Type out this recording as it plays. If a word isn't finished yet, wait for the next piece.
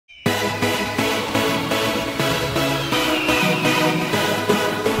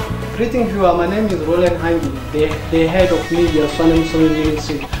Greeting viewer, my name is Roland Hangi, the head of media, Swanem Somi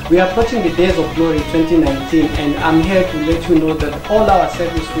Ministry. We are approaching the Days of Glory 2019, and I'm here to let you know that all our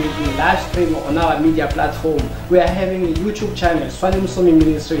service will be live streamed on our media platform. We are having a YouTube channel, Swanem Somi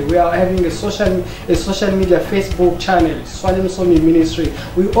Ministry. We are having a social media Facebook channel, Swanem Somi Ministry.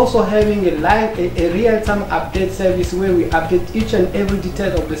 We're also having a real-time update service where we update each and every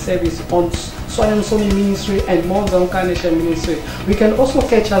detail of the service on Swanem Somi Ministry and Mount Zion Carnation Ministry. We can also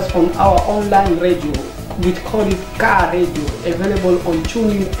catch us on our online radio. We call it Car Radio, available on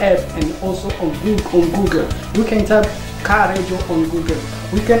TuneIn app and also on Google. You can type Car Radio on Google.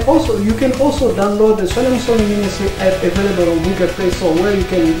 You can also download the Swanem Somi Ministry app, available on Google Play Store, where you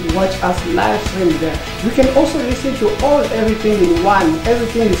can watch us live stream there. You can also listen to everything in one.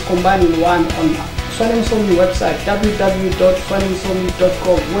 Everything is combined in one on Swanem Somi website,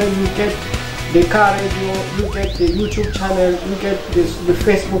 www.swanemsomi.com, where you get the Car Radio, you get the YouTube channel, you get the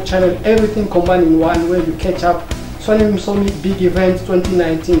Facebook channel, everything combined in one, where you catch up Swanem Somi Big Event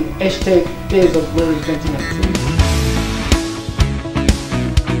 2019, #Days of Glory 2019.